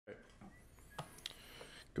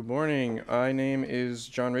Good morning. My name is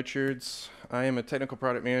John Richards. I am a technical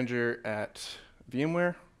product manager at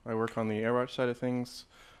VMware. I work on the AirWatch side of things.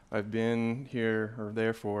 I've been here or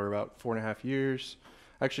there for about 4.5 years.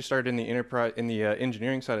 I actually started in the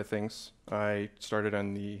engineering side of things. I started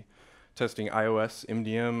on the testing iOS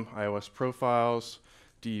MDM, iOS profiles,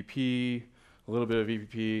 DEP, a little bit of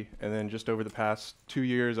EPP, and then just over the past 2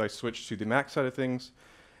 years, I switched to the Mac side of things.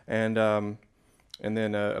 And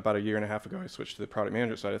then about a year and a half ago, I switched to the product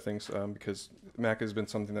management side of things because Mac has been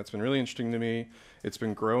something that's been really interesting to me. It's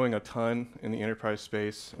been growing a ton in the enterprise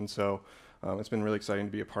space, and so it's been really exciting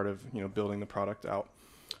to be a part of building the product out.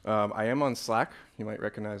 I am on Slack. You might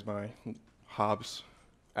recognize my Hobbs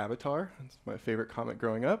avatar. It's my favorite comic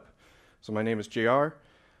growing up. So my name is JR.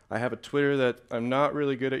 I have a Twitter that I'm not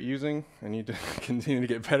really good at using. I need to continue to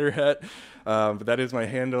get better at, but that is my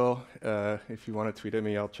handle. If you want to tweet at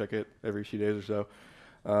me, I'll check it every few days or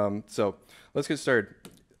so. So let's get started.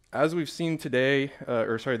 As we've seen today,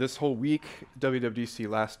 this whole week, WWDC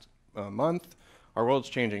last month, our world's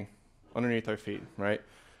changing underneath our feet, right?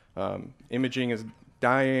 Imaging is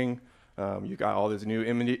dying. You got all these new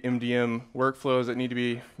MDM workflows that need to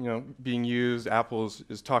be, being used. Apple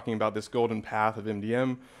is talking about this golden path of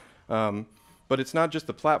MDM. But it's not just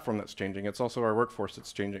the platform that's changing, it's also our workforce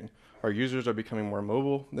that's changing. Our users are becoming more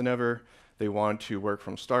mobile than ever. They want to work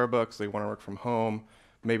from Starbucks, they want to work from home.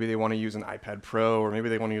 Maybe they want to use an iPad Pro, or maybe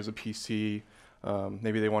they want to use a PC.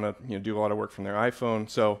 Maybe they want to do a lot of work from their iPhone.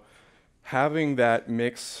 So having that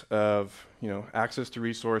mix of access to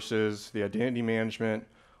resources, the identity management,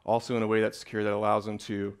 also in a way that's secure that allows them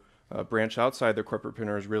to branch outside their corporate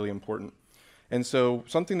printer is really important. And so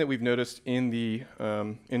something that we've noticed in the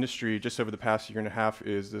industry just over the past year and a half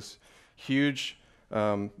is this huge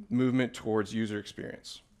movement towards user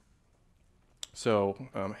experience. So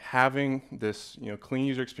having this clean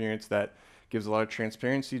user experience that gives a lot of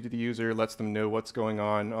transparency to the user, lets them know what's going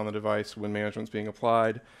on the device when management's being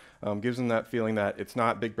applied, gives them that feeling that it's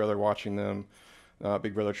not Big Brother watching them,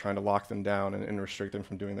 Big Brother trying to lock them down and restrict them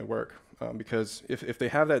from doing their work. Because if they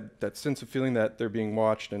have that sense of feeling that they're being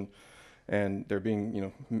watched and they're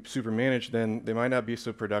being super managed, then they might not be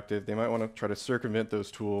so productive. They might want to try to circumvent those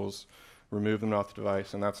tools, remove them off the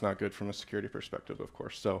device, and that's not good from a security perspective, of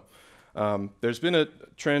course. So there's been a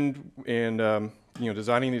trend in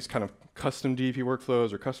designing these kind of custom DEP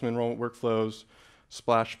workflows or custom enrollment workflows,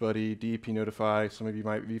 Splash Buddy, DEP Notify. Some of you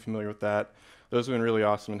might be familiar with that. Those have been really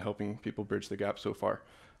awesome in helping people bridge the gap so far.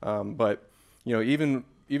 But even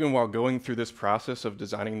while going through this process of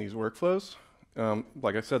designing these workflows,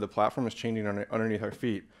 like I said, the platform is changing underneath our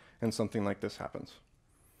feet, and something like this happens,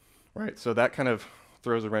 right? So that kind of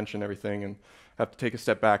throws a wrench in everything, and have to take a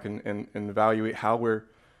step back and evaluate how we're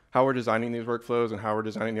designing these workflows and how we're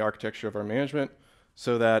designing the architecture of our management,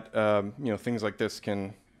 so that things like this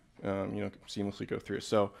can seamlessly go through.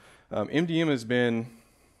 So MDM has been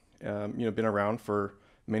around for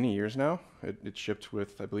many years now. It shipped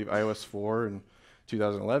with, I believe, iOS 4 in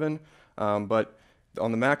 2011, but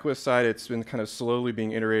on the macOS side, it's been kind of slowly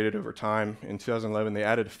being iterated over time. In 2011, they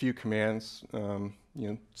added a few commands,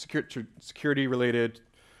 security-related,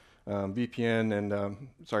 VPN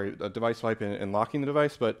and device wipe and locking the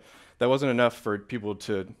device, but that wasn't enough for people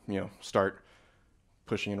to start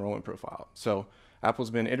pushing enrollment profile. So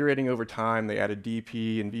Apple's been iterating over time. They added DEP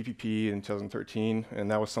and VPP in 2013, and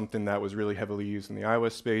that was something that was really heavily used in the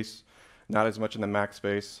iOS space, not as much in the Mac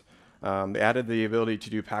space. They added the ability to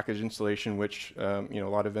do package installation, which a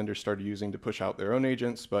lot of vendors started using to push out their own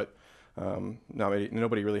agents, but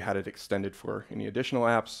nobody really had it extended for any additional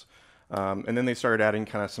apps. And then they started adding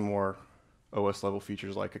kind of some more OS level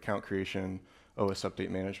features like account creation, OS update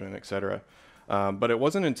management, etc. But it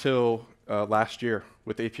wasn't until last year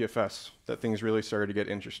with APFS that things really started to get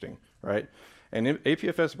interesting, right? And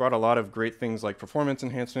APFS brought a lot of great things like performance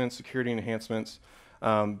enhancements, security enhancements,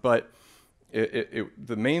 but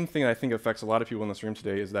the main thing I think affects a lot of people in this room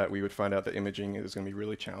today is that we would find out that imaging is going to be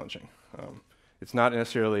really challenging. It's not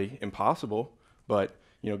necessarily impossible, but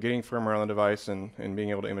getting firmware on the device and being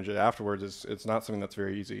able to image it afterwards it's not something that's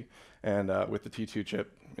very easy. And with the T2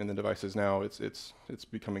 chip in the devices now, it's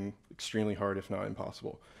becoming extremely hard, if not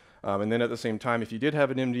impossible. And then at the same time, if you did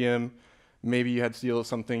have an MDM, maybe you had to deal with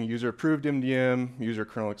something user-approved MDM, user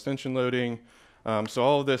kernel extension loading. So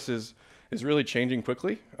all of this is really changing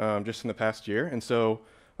quickly, just in the past year. And so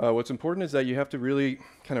what's important is that you have to really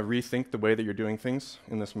kind of rethink the way that you're doing things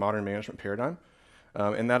in this modern management paradigm.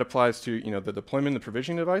 And that applies to the deployment and the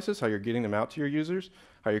provisioning devices, how you're getting them out to your users,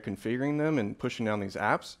 how you're configuring them and pushing down these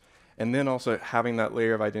apps, and then also having that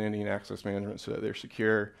layer of identity and access management so that they're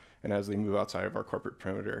secure, and as they move outside of our corporate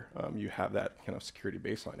perimeter, you have that kind of security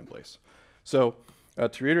baseline in place. So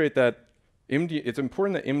To reiterate that, it's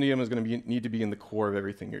important that MDM is going to need to be in the core of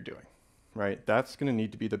everything you're doing, right? That's going to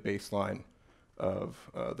need to be the baseline of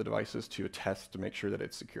the devices to attest to make sure that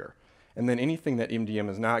it's secure. And then anything that MDM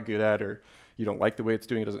is not good at, or you don't like the way it's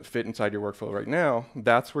doing, it doesn't fit inside your workflow right now,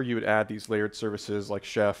 that's where you would add these layered services like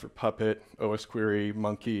Chef or Puppet, OS Query,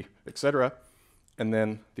 Monkey, etc., and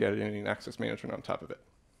then the identity and access management on top of it.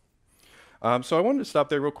 So I wanted to stop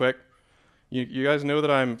there real quick. You guys know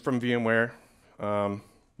that I'm from VMware.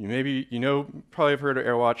 You probably have heard of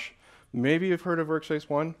AirWatch. Maybe you've heard of Workspace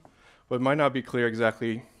ONE, but it might not be clear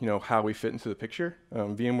exactly, how we fit into the picture.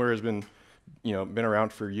 VMware has been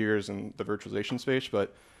around for years in the virtualization space,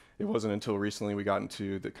 but it wasn't until recently we got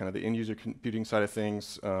into the kind of the end user computing side of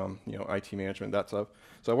things, IT management, that stuff.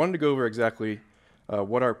 So I wanted to go over exactly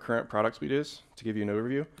what our current product suite is to give you an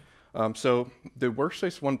overview. So the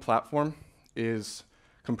Workspace ONE platform is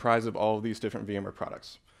comprised of all of these different VMware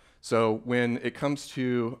products. So when it comes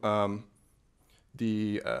to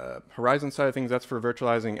the Horizon side of things, that's for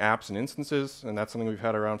virtualizing apps and instances, and that's something we've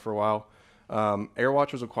had around for a while.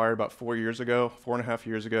 AirWatch was acquired about 4.5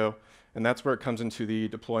 years ago, and that's where it comes into the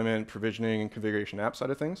deployment, provisioning, and configuration app side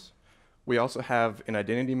of things. We also have an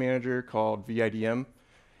identity manager called VIDM.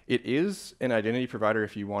 It is an identity provider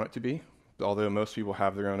if you want it to be, although most people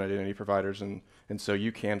have their own identity providers, and so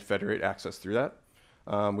you can federate access through that.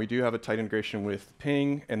 We do have a tight integration with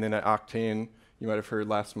Ping, and then at Octane, you might have heard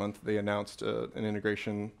last month they announced an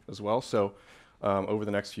integration as well. So over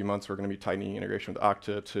the next few months, we're going to be tightening integration with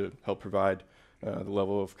Okta to help provide the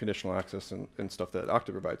level of conditional access and stuff that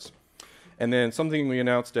Okta provides. And then something we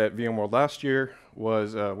announced at VMworld last year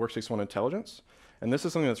was Workspace ONE Intelligence. And this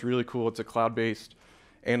is something that's really cool. It's a cloud-based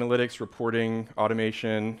analytics, reporting,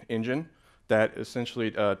 automation engine that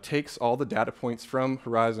essentially takes all the data points from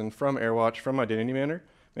Horizon, from AirWatch, from Identity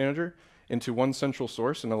Manager into one central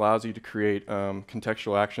source and allows you to create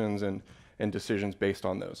contextual actions and decisions based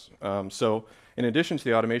on those. So in addition to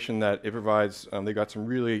the automation that it provides, they've got some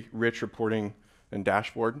really rich reporting and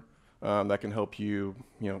dashboard that can help you,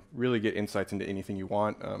 really get insights into anything you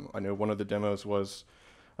want. I know one of the demos was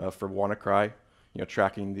for WannaCry,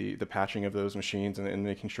 tracking the patching of those machines and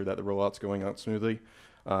making sure that the rollout's going out smoothly.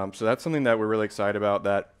 So that's something that we're really excited about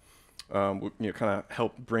that kind of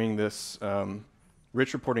help bring this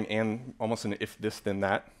rich reporting and almost an if this then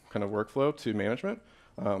that kind of workflow to management,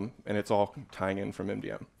 and it's all tying in from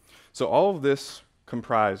MDM. So all of this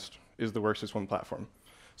comprised is the Workspace ONE platform.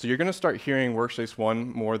 So you're going to start hearing Workspace ONE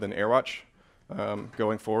more than AirWatch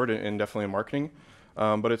going forward, and definitely in marketing.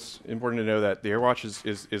 But it's important to know that the AirWatch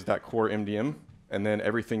is that core MDM, and then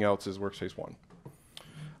everything else is Workspace ONE.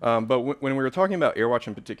 But when we were talking about AirWatch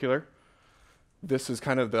in particular, this is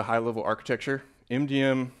kind of the high-level architecture.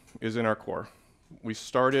 MDM is in our core. We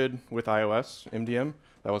started with iOS MDM.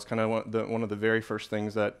 That was kind of one of the very first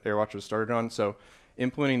things that AirWatch was started on. So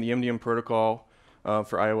implementing the MDM protocol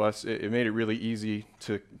for iOS, it made it really easy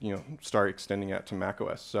to start extending that to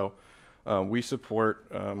macOS. So we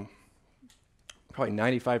support probably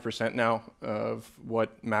 95% now of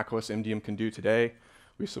what macOS MDM can do today.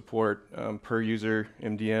 We support per user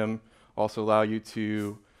MDM, also allow you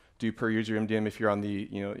to do per user MDM if you're on the,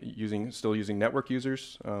 still using network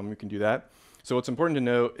users. You can do that. So what's important to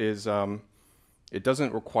note is it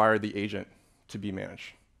doesn't require the agent to be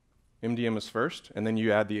managed. MDM is first, and then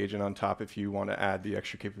you add the agent on top if you want to add the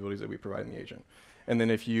extra capabilities that we provide in the agent. And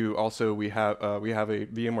then if you also, we have a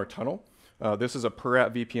VMware tunnel. This is a per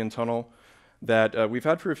app VPN tunnel that we've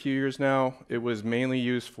had for a few years now. It was mainly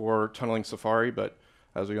used for tunneling Safari, but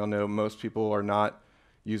as we all know, most people are not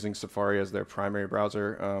using Safari as their primary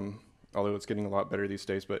browser, although it's getting a lot better these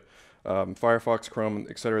days. But Firefox, Chrome,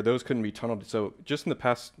 et cetera, those couldn't be tunneled. So just in the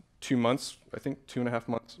past 2 months, I think 2.5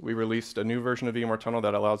 months, we released a new version of VMware Tunnel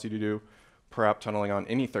that allows you to do per app tunneling on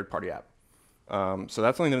any third-party app. So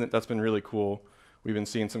that's something that's been really cool. We've been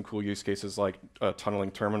seeing some cool use cases like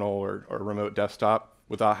tunneling terminal or remote desktop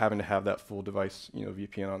without having to have that full device,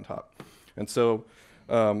 VPN on top. And so,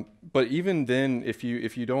 but even then, if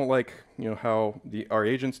you don't like, how our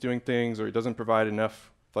agent's doing things, or it doesn't provide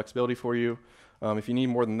enough flexibility for you, if you need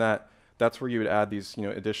more than that, that's where you would add these,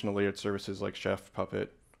 additional layered services like Chef,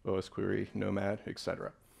 Puppet, OS Query, Nomad,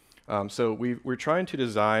 etc. So we're trying to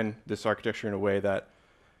design this architecture in a way that,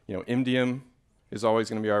 MDM is always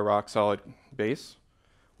going to be our rock solid base.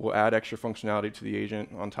 We'll add extra functionality to the agent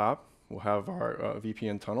on top. We'll have our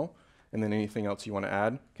VPN tunnel, and then anything else you want to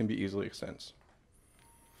add can be easily extends.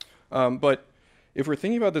 But if we're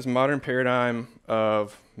thinking about this modern paradigm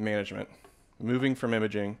of management, moving from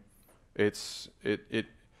imaging, it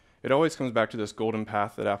always comes back to this golden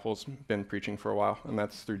path that Apple's been preaching for a while, and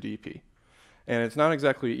that's through DP. And it's not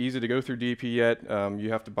exactly easy to go through DP yet.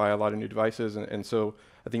 You have to buy a lot of new devices. And so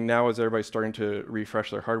I think now as everybody's starting to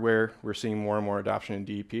refresh their hardware, we're seeing more and more adoption in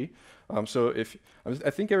DEP. So I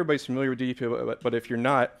think everybody's familiar with DEP, but if you're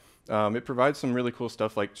not, it provides some really cool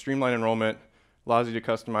stuff like streamline enrollment, allows you to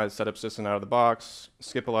customize setup system out of the box,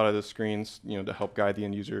 skip a lot of the screens, to help guide the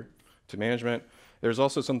end user to management. There's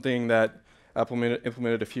also something that Apple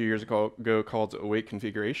implemented a few years ago called await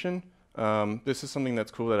configuration. This is something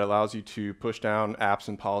that's cool that allows you to push down apps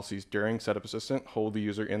and policies during Setup Assistant, hold the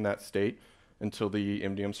user in that state until the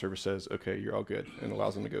MDM server says, okay, you're all good, and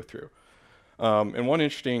allows them to go through. And one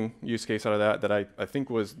interesting use case out of that I think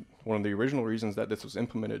was one of the original reasons that this was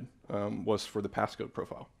implemented was for the passcode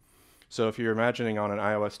profile. So if you're imagining on an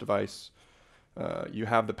iOS device, you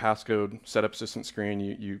have the passcode Setup Assistant screen,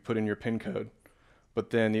 you put in your PIN code, but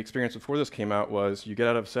then the experience before this came out was you get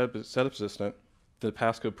out of Setup Assistant, the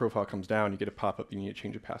passcode profile comes down, you get a pop-up, you need to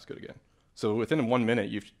change your passcode again. So within 1 minute,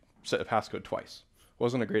 you've set a passcode twice.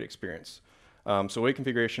 Wasn't a great experience. So await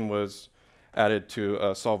configuration was added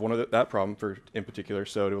to solve one of that problem in particular,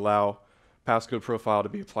 so to allow passcode profile to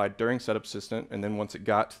be applied during Setup Assistant, and then once it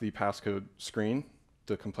got to the passcode screen,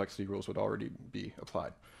 the complexity rules would already be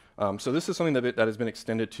applied. So this is something that has been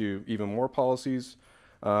extended to even more policies,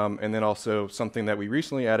 and then also something that we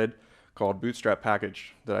recently added called Bootstrap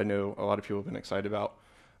Package that I know a lot of people have been excited about.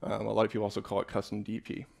 A lot of people also call it custom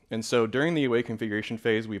DP. And so during the await configuration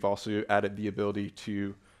phase, we've also added the ability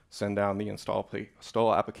to send down the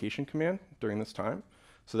install application command during this time.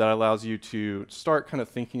 So that allows you to start kind of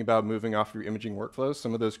thinking about moving off your imaging workflows.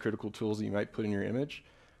 Some of those critical tools that you might put in your image,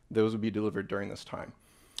 those would be delivered during this time.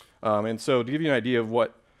 And so to give you an idea of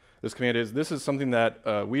what this command is, this is something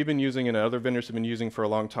that we've been using and other vendors have been using for a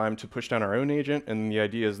long time to push down our own agent. And the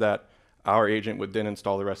idea is that our agent would then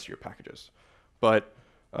install the rest of your packages. But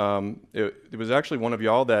it was actually one of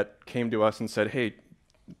y'all that came to us and said, hey,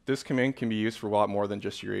 this command can be used for a lot more than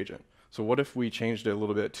just your agent. So what if we changed it a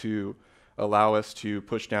little bit to allow us to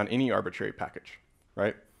push down any arbitrary package,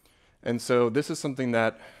 right? And so this is something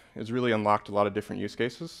that has really unlocked a lot of different use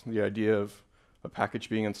cases. The idea of a package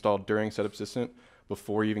being installed during Setup Assistant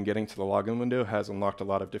before even getting to the login window has unlocked a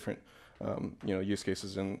lot of different use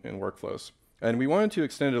cases and workflows. And we wanted to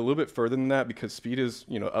extend it a little bit further than that because speed is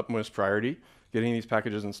utmost priority, getting these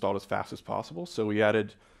packages installed as fast as possible. So we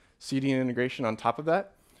added CDN integration on top of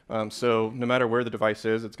that. So no matter where the device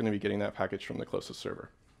is, it's going to be getting that package from the closest server.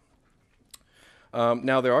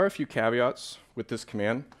 Now there are a few caveats with this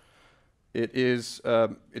command. It's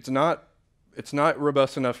not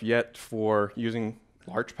robust enough yet for using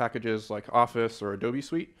large packages like Office or Adobe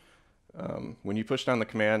Suite. When you push down the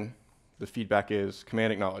command, the feedback is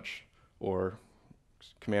command acknowledge or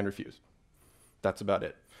command refuse. That's about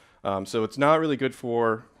it. So it's not really good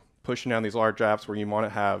for pushing down these large apps where you want to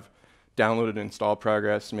have downloaded and installed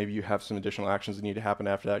progress. Maybe you have some additional actions that need to happen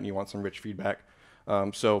after that and you want some rich feedback.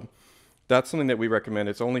 So that's something that we recommend.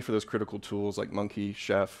 It's only for those critical tools like Monkey,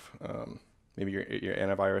 Chef, maybe your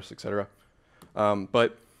antivirus, etc.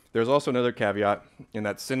 But there's also another caveat in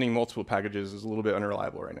that sending multiple packages is a little bit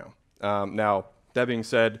unreliable right now. Now, that being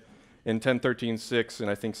said, in 10.13.6 and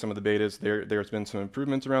I think some of the betas, there's been some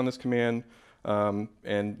improvements around this command, and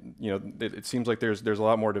it seems like there's a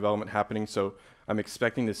lot more development happening. So I'm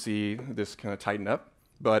expecting to see this kind of tighten up.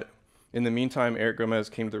 But in the meantime, Eric Gomez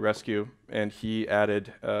came to the rescue and he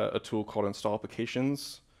added a tool called Install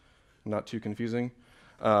Applications. Not too confusing,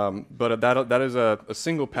 but that is a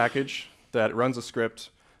single package that runs a script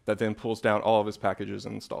that then pulls down all of his packages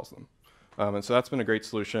and installs them. And so that's been a great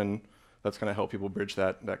solution. That's going to help people bridge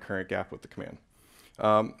that current gap with the command.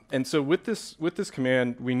 And so with this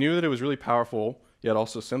command, we knew that it was really powerful, yet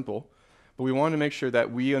also simple. But we wanted to make sure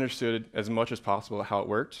that we understood as much as possible how it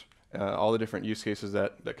worked, all the different use cases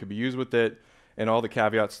that could be used with it, and all the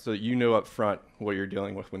caveats so that you know up front what you're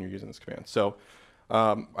dealing with when you're using this command. So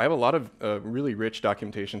I have a lot of really rich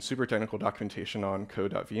documentation, super technical documentation on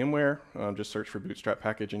code.vmware. Just search for Bootstrap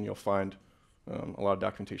Package and you'll find a lot of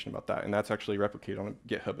documentation about that. And that's actually replicated on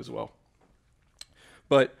GitHub as well.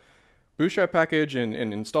 But Bootstrap Package and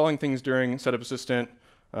installing things during Setup Assistant,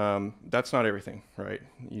 that's not everything, right?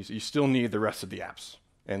 You still need the rest of the apps.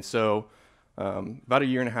 And so about 1.5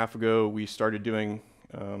 years ago, we started doing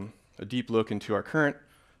a deep look into our current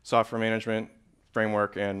software management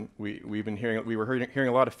framework, and we were hearing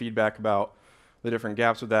a lot of feedback about the different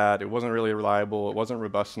gaps with that. It wasn't really reliable. It wasn't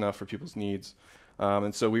robust enough for people's needs.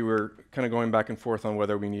 And so we were kind of going back and forth on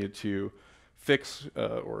whether we needed to fix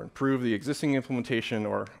or improve the existing implementation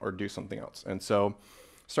or do something else. And so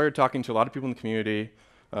started talking to a lot of people in the community,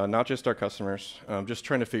 not just our customers, just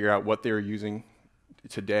trying to figure out what they were using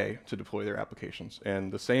today to deploy their applications.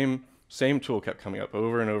 And the same Same tool kept coming up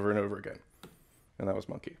over and over and over again, and that was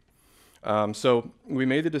Monkey. So we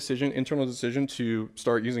made the decision, internal decision, to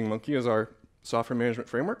start using Monkey as our software management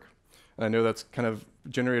framework. And I know that's kind of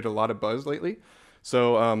generated a lot of buzz lately.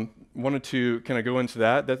 So wanted to kind of go into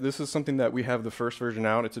that. This is something that we have the first version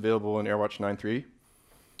out. It's available in AirWatch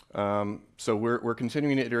 9.3. So we're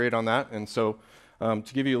continuing to iterate on that. And so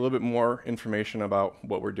to give you a little bit more information about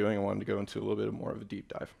what we're doing, I wanted to go into a little bit more of a deep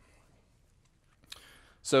dive.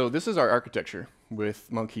 So this is our architecture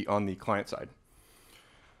with Monkey on the client side.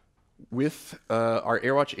 With our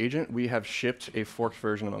AirWatch agent, we have shipped a forked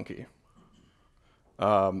version of Monkey.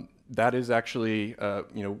 That is actually,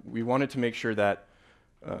 we wanted to make sure that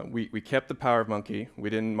we kept the power of Monkey.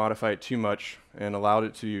 We didn't modify it too much and allowed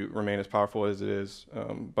it to remain as powerful as it is,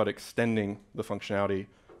 but extending the functionality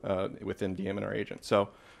within DM and our agent. So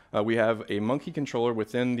we have a Monkey controller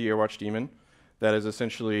within the AirWatch daemon that is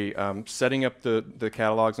essentially setting up the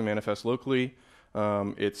catalogs and manifests locally.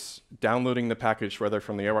 It's downloading the package, whether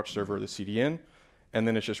from the AirWatch server or the CDN, and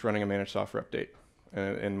then it's just running a managed software update,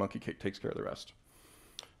 and Monkey takes care of the rest.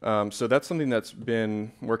 So that's something that's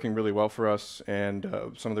been working really well for us, and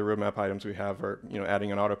some of the roadmap items we have are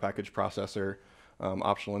adding an auto package processor,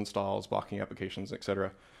 optional installs, blocking applications,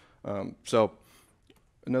 etc. So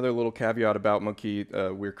another little caveat about Monkey,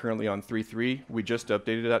 we're currently on 3.3. We just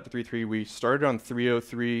updated that to 3.3. We started on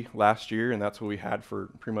 3.03 last year, and that's what we had for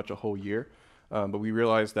pretty much a whole year. But we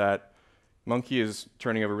realized that Monkey is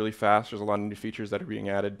turning over really fast. There's a lot of new features that are being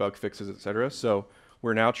added, bug fixes, etc. So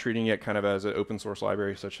we're now treating it kind of as an open source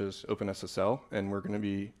library such as OpenSSL, and we're going to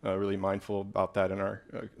be really mindful about that in our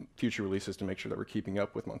future releases to make sure that we're keeping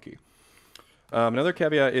up with Monkey. Another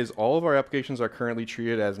caveat is all of our applications are currently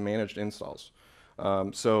treated as managed installs.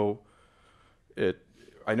 So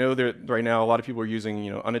I know that right now a lot of people are using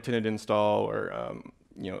unattended install or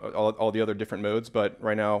all the other different modes, but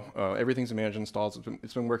right now everything's a managed installs.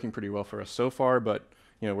 It's been working pretty well for us so far, but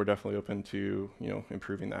we're definitely open to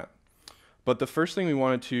improving that. But the first thing we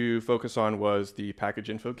wanted to focus on was the package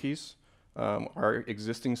info keys. Our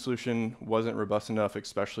existing solution wasn't robust enough,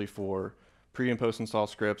 especially for pre and post install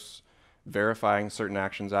scripts, verifying certain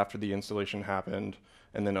actions after the installation happened,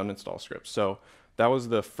 and then uninstall scripts. So that was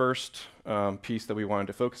the first piece that we wanted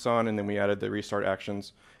to focus on, and then we added the restart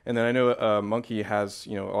actions. And then I know Monkey has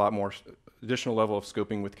a lot more additional level of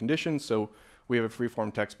scoping with conditions, so we have a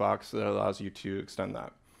freeform text box that allows you to extend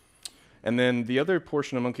that. And then the other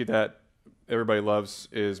portion of Monkey that everybody loves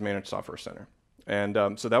is Managed Software Center.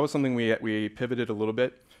 And so that was something we pivoted a little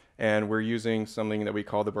bit, and we're using something that we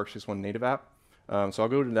call the Workspace ONE native app. So I'll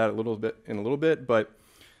go to that in a little bit, but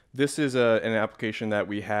this is an application that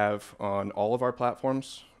we have on all of our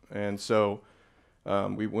platforms. And so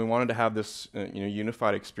we wanted to have this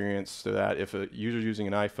unified experience so that if a user's using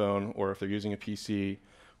an iPhone or if they're using a PC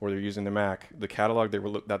or they're using their Mac, the catalog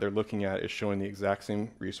that they're looking at is showing the exact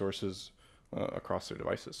same resources across their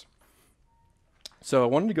devices. So I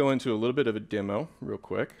wanted to go into a little bit of a demo real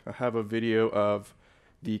quick. I have a video of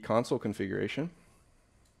the console configuration.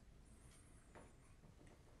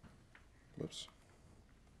 Whoops.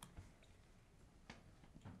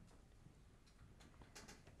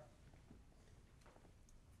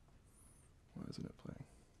 Why isn't it playing?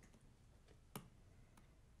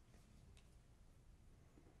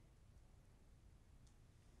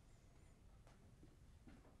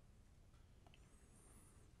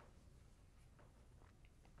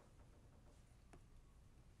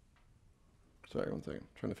 Sorry, one second. I'm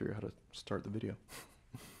trying to figure out how to start the video.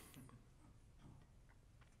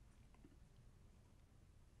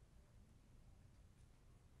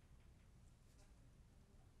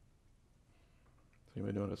 Does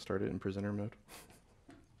anybody know how to start it in presenter mode?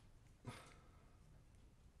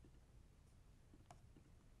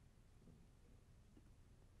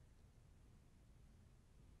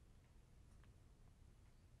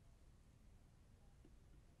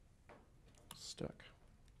 Stuck.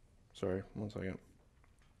 Sorry, one second.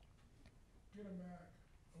 Get a Mac.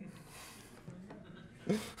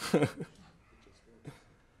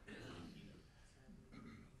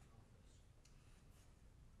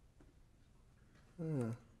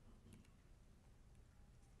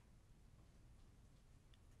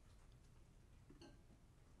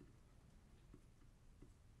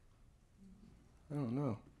 I don't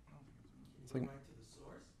know. It's like Back to the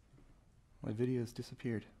source. my video's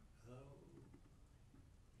disappeared.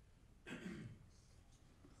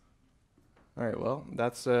 All right, well,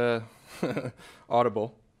 that's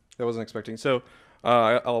audible. That wasn't expecting. So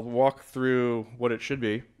I'll walk through what it should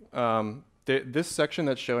be. This section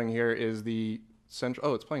that's showing here is the central.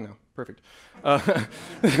 Oh, it's playing now. Perfect.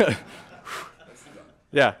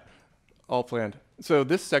 Yeah, all planned. So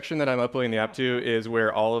this section that I'm uploading the app to is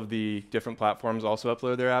where all of the different platforms also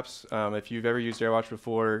upload their apps. If you've ever used AirWatch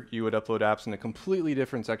before, you would upload apps in a completely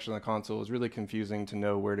different section of the console. It's really confusing to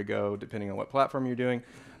know where to go depending on what platform you're doing.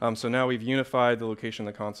 So now we've unified the location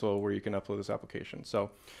of the console where you can upload this application.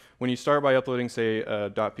 So when you start by uploading, say,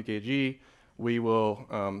 .pkg, we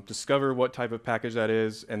will discover what type of package that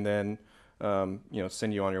is and then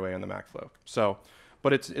send you on your way on the MacFlow. So,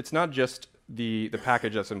 but it's not just the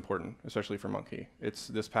package that's important, especially for Monkey. It's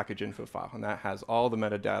this package info file, and that has all the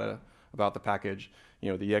metadata about the package,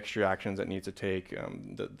 the extra actions it needs to take,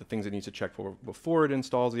 the things it needs to check for before it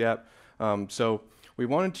installs the app. So we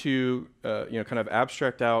wanted to kind of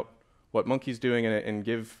abstract out what Monkey's doing and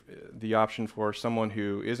give the option for someone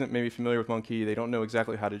who isn't maybe familiar with Monkey, they don't know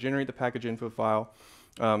exactly how to generate the package info file.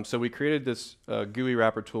 So we created this GUI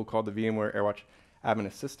wrapper tool called the VMware AirWatch Admin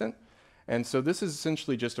Assistant. And so this is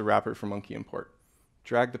essentially just a wrapper for Monkey import.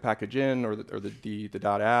 Drag the package in, or the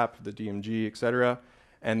 .app, the DMG, etc.,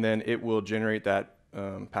 and then it will generate that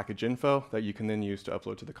package info that you can then use to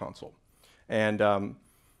upload to the console. And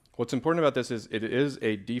what's important about this is it is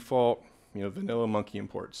a default, vanilla Monkey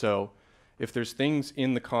import. So if there's things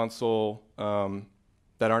in the console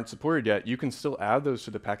that aren't supported yet, you can still add those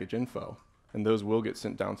to the package info, and those will get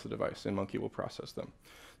sent down to the device, and Monkey will process them.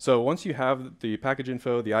 So once you have the package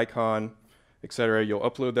info, the icon, etc., you'll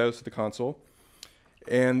upload those to the console.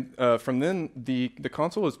 And from then, the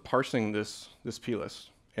console is parsing this plist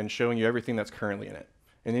and showing you everything that's currently in it.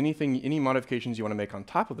 And any modifications you want to make on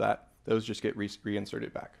top of that, those just get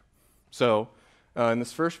reinserted back. So in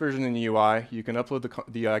this first version in the UI, you can upload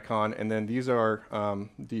the icon, and then these are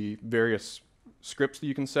the various scripts that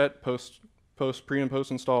you can set, pre and post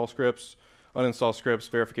install scripts, uninstall scripts,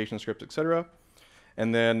 verification scripts, etc.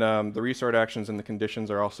 And then the restart actions and the conditions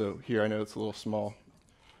are also here. I know it's a little small.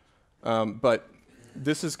 But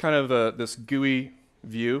this is kind of this GUI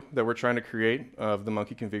view that we're trying to create of the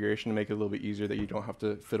Monkey configuration to make it a little bit easier that you don't have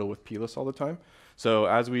to fiddle with plist all the time. So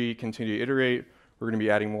as we continue to iterate, we're going to be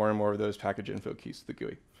adding more and more of those package info keys to the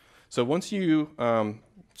GUI. So once you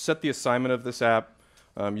set the assignment of this app,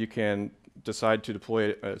 you can decide to deploy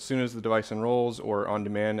it as soon as the device enrolls or on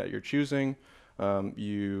demand at your choosing.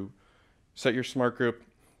 You set your smart group.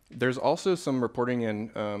 There's also some reporting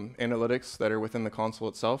and analytics that are within the console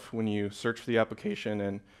itself. When you search for the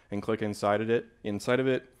application and click inside of it,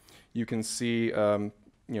 you can see,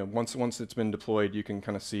 once it's been deployed, you can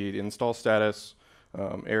kind of see the install status,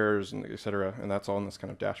 errors, and et cetera, and that's all in this kind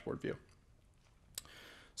of dashboard view.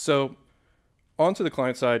 So onto the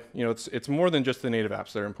client side, it's more than just the native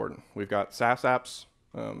apps that are important. We've got SaaS apps,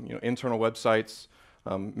 internal websites.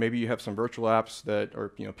 Maybe you have some virtual apps that are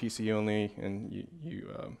PC only, and you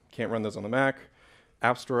can't run those on the Mac.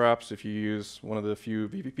 App Store apps, if you use one of the few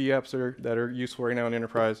VPP apps that are useful right now in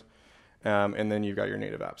enterprise, and then you've got your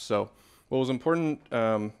native apps. So what was important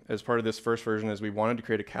as part of this first version is we wanted to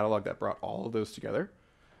create a catalog that brought all of those together,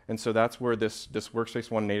 and so that's where this Workspace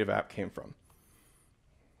ONE native app came from.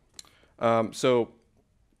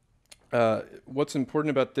 What's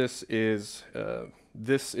important about this is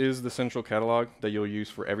the central catalog that you'll use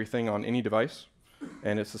for everything on any device,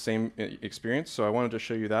 and it's the same experience, so I wanted to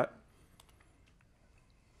show you that.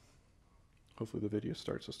 Hopefully the video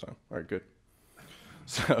starts this time. All right, good.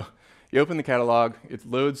 So you open the catalog, it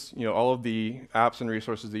loads all of the apps and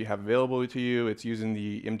resources that you have available to you. It's using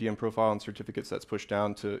the MDM profile and certificates that's pushed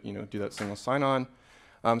down to do that single sign-on.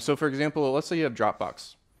 So for example, let's say you have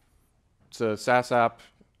Dropbox. It's a SaaS app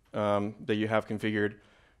that you have configured.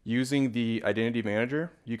 Using the identity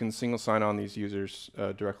manager, you can single sign on these users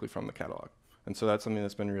directly from the catalog. And so that's something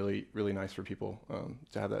that's been really, really nice for people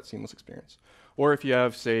to have that seamless experience. Or if you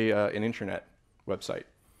have, say, an intranet website,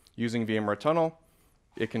 using VMware Tunnel,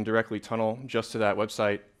 it can directly tunnel just to that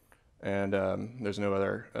website, and there's no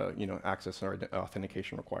other access or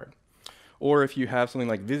authentication required. Or if you have something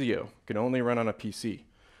like Visio, it can only run on a PC.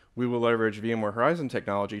 We will leverage VMware Horizon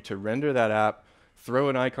technology to render that app, throw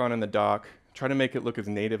an icon in the dock, try to make it look as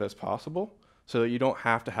native as possible so that you don't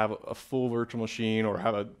have to have a full virtual machine or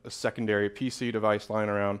have a secondary PC device lying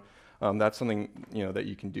around. That's something that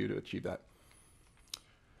you can do to achieve that.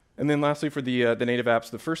 And then lastly, for the native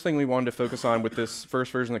apps, the first thing we wanted to focus on with this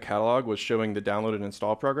first version of the catalog was showing the download and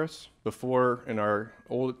install progress. Before, in our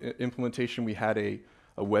old implementation, we had a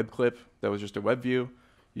web clip that was just a web view.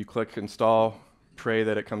 You click install, pray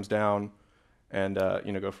that it comes down, and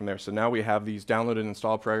go from there. So now we have these download and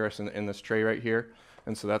install progress in this tray right here,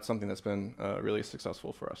 and so that's something that's been really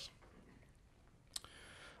successful for us.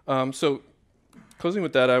 So closing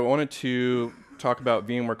with that, I wanted to talk about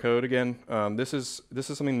VMware Code again. This is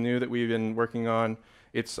something new that we've been working on.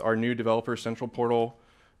 It's our new Developer Central portal.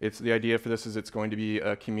 It's the idea for this is it's going to be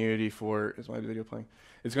a community for, is my video playing?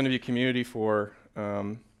 It's going to be a community for,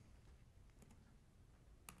 I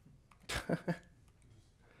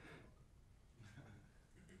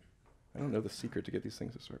don't know the secret to get these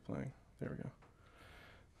things to start playing. There we go.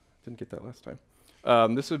 Didn't get that last time.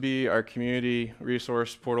 This would be our community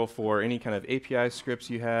resource portal for any kind of API scripts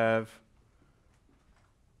you have.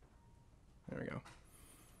 There we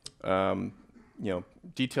go.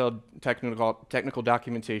 Detailed technical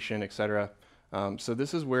documentation, etc. So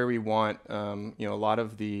this is where we want a lot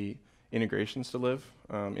of the integrations to live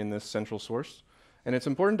in this central source. And it's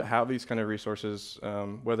important to have these kind of resources,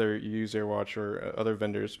 whether you use AirWatch or other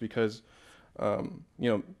vendors, because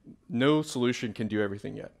no solution can do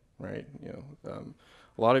everything yet, right?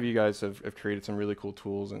 A lot of you guys have created some really cool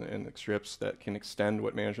tools and scripts that can extend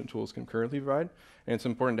what management tools can currently provide. And it's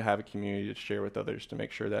important to have a community to share with others to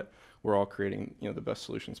make sure that we're all creating the best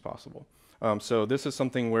solutions possible. So this is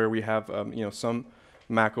something where we have some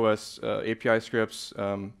macOS API scripts,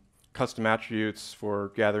 custom attributes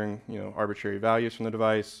for gathering arbitrary values from the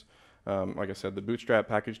device. Like I said, the Bootstrap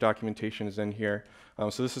package documentation is in here.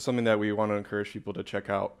 So this is something that we want to encourage people to check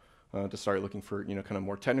out to start looking for kind of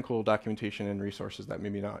more technical documentation and resources that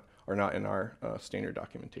maybe are not in our standard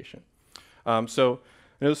documentation. So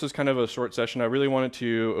I know this was kind of a short session. I really wanted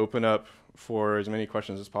to open up for as many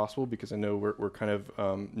questions as possible because I know we're kind of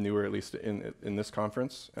newer, at least in this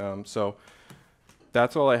conference. So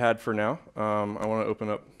that's all I had for now. I want to open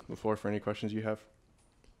up the floor for any questions you have.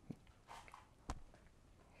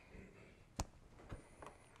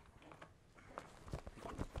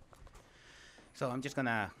 So I'm just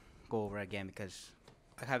gonna go over again because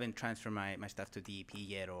I haven't transferred my stuff to DEP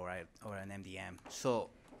yet or an MDM. So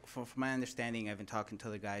from my understanding, I've been talking to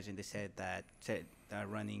other guys and they said that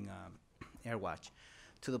running AirWatch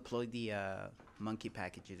to deploy the monkey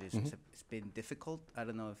packages it's been difficult. I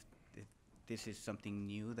don't know if this is something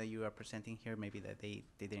new that you are presenting here, maybe that they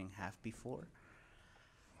didn't have before.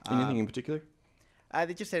 Anything in particular?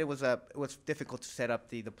 They just said it was difficult to set up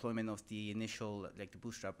the deployment of the initial, like the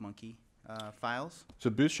Bootstrap monkey files. So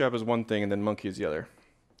Bootstrap is one thing, and then Monkey is the other.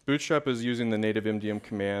 Bootstrap is using the native MDM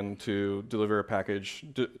command to deliver a package,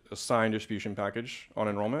 a signed distribution package on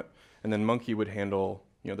enrollment, and then Monkey would handle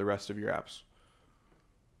the rest of your apps.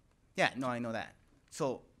 Yeah, no, I know that.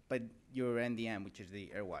 So, but your NDM, which is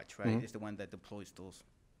the AirWatch, right, is the one that deploys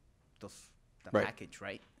the right. package,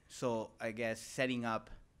 right? So I guess setting up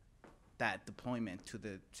that deployment to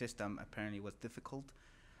the system apparently was difficult.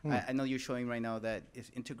 I know you're showing right now that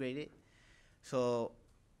it's integrated, so,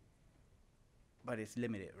 but it's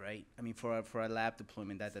limited, right? I mean, for a lab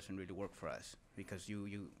deployment, that doesn't really work for us because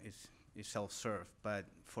it's self-serve. But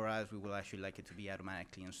for us, we will actually like it to be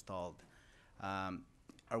automatically installed.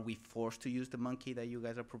 Are we forced to use the monkey that you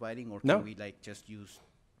guys are providing, or can we like just use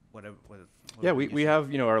whatever yeah, we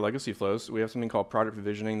have our legacy flows. We have something called product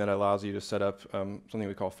provisioning that allows you to set up something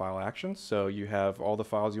we call file actions. So you have all the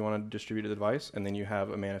files you want to distribute to the device, and then you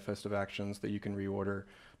have a manifest of actions that you can reorder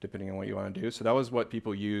depending on what you want to do. So that was what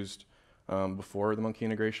people used before the monkey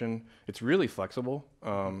integration. It's really flexible.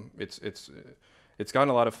 It's gotten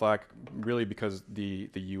a lot of flack really because the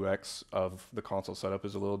UX of the console setup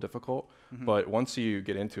is a little difficult. But once you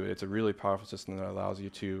get into it, it's a really powerful system that allows you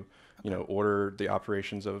to order the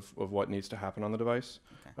operations of what needs to happen on the device.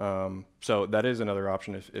 Okay. So that is another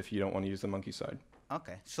option if you don't want to use the monkey side.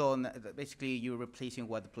 Okay, so basically you're replacing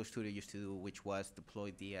what the Plus Studio used to do, which was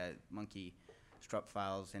deploy the monkey struct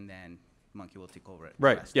files and then monkey will take over it.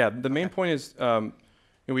 Right, yeah, the main point is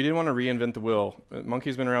we didn't want to reinvent the wheel.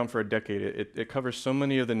 Monkey's been around for a decade. It covers so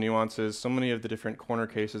many of the nuances, so many of the different corner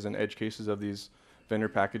cases and edge cases of these vendor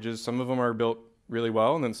packages. Some of them are built really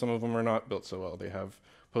well, and then some of them are not built so well. They have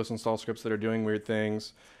post-install scripts that are doing weird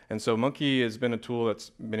things. And so Monkey has been a tool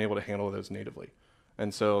that's been able to handle those natively.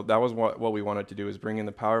 And so that was what we wanted to do, is bring in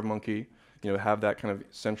the power of Monkey, have that kind of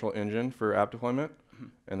central engine for app deployment,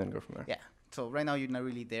 and then go from there. Yeah. So right now you're not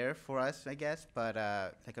really there for us, I guess. But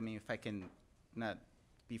if I can not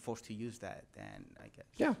be forced to use that, then I guess.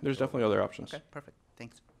 Yeah, there's definitely other options. Okay, perfect.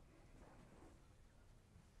 Thanks.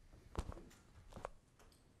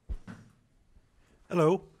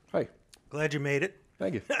 Hello. Hi. Glad you made it.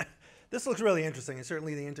 Thank you. This looks really interesting, and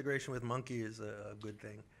certainly the integration with Monkey is a good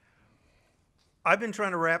thing. I've been trying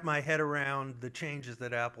to wrap my head around the changes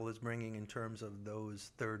that Apple is bringing in terms of those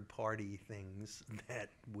third-party things that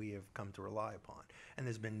we have come to rely upon. And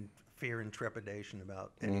there's been fear and trepidation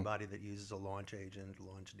about anybody that uses a launch agent,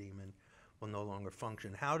 launch daemon, will no longer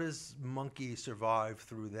function. How does Monkey survive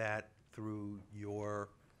through that, through your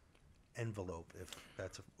envelope, if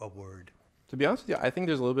that's a word? To be honest with you, I think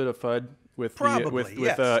there's a little bit of FUD with Probably,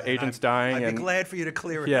 yes. And agents dying. I'd and be glad for you to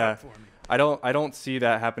clear it yeah, up for me. I don't see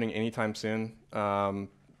that happening anytime soon.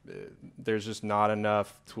 There's just not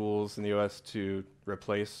enough tools in the OS to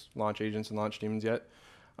replace launch agents and launch daemons yet.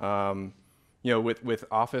 With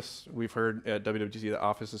Office, we've heard at WWDC that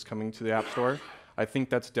Office is coming to the App Store. I think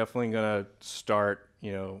that's definitely going to start,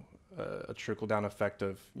 a trickle down effect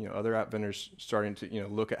of, other app vendors starting to,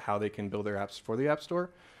 look at how they can build their apps for the App Store.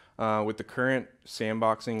 With the current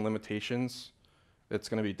sandboxing limitations, it's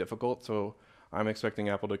going to be difficult. So I'm expecting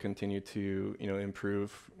Apple to continue to,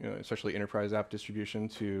 improve, especially enterprise app distribution,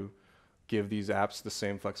 to give these apps the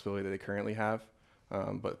same flexibility that they currently have,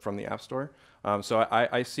 but from the App Store. So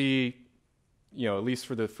I see, at least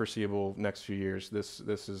for the foreseeable next few years, this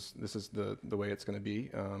is the way it's going to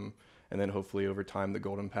be. And then hopefully over time, the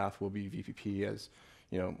golden path will be VPP as,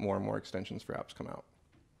 more and more extensions for apps come out.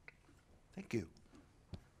 Thank you.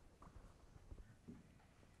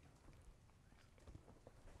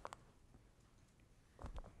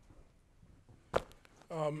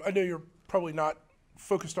 I know you're probably not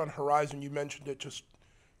focused on Horizon. You mentioned it just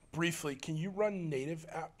briefly. Can you run native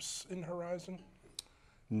apps in Horizon?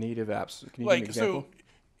 Native apps. Can you give an example? So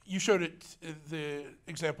you showed it the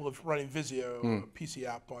example of running Visio, a PC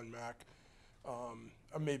app on Mac. I'm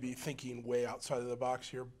maybe thinking way outside of the box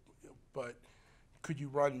here, but could you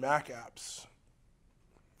run Mac apps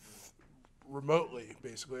remotely,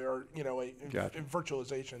 basically, or in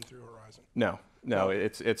virtualization through Horizon? No,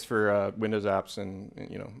 it's for Windows apps,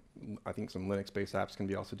 and I think some Linux-based apps can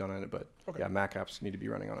be also done on it. But Okay. yeah, Mac apps need to be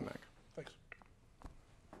running on a Mac. Thanks.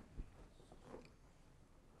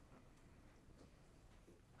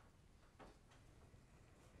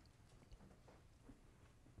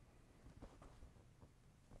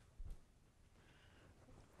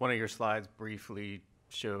 One of your slides briefly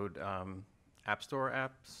showed App Store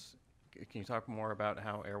apps. Can you talk more about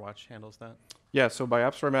how AirWatch handles that? Yeah, so by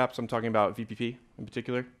App Store maps, I'm talking about VPP in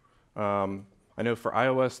particular. I know for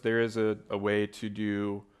iOS, there is a way to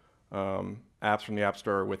do apps from the App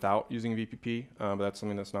Store without using VPP, but that's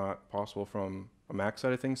something that's not possible from a Mac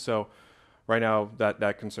side of things. So right now,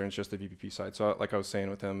 that concerns just the VPP side. So like I was saying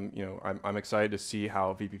with him, I'm excited to see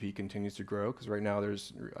how VPP continues to grow, because right now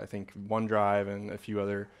there's, I think, OneDrive and a few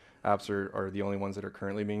other apps are the only ones that are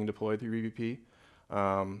currently being deployed through VPP.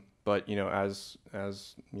 But as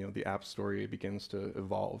the app story begins to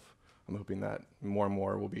evolve, I'm hoping that more and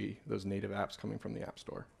more will be those native apps coming from the App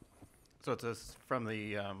Store. So from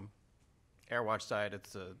the AirWatch side,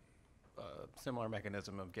 it's a similar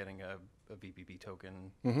mechanism of getting a VPP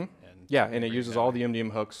token. Mm-hmm. And it uses all the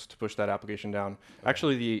MDM hooks to push that application down. Okay.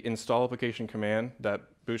 Actually, the install application command that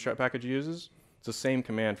Bootstrap package uses, it's the same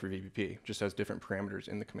command for VPP, just has different parameters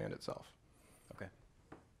in the command itself. Okay.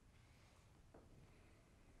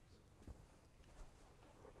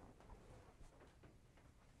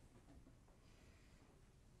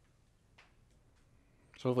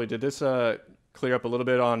 So hopefully, did this clear up a little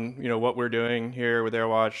bit on what we're doing here with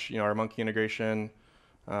AirWatch, our Monkey integration,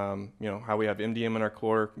 how we have MDM in our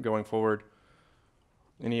core going forward.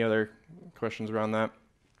 Any other questions around that?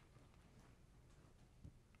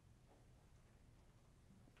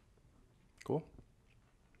 Cool.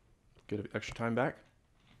 Get extra time back.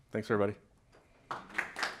 Thanks, everybody.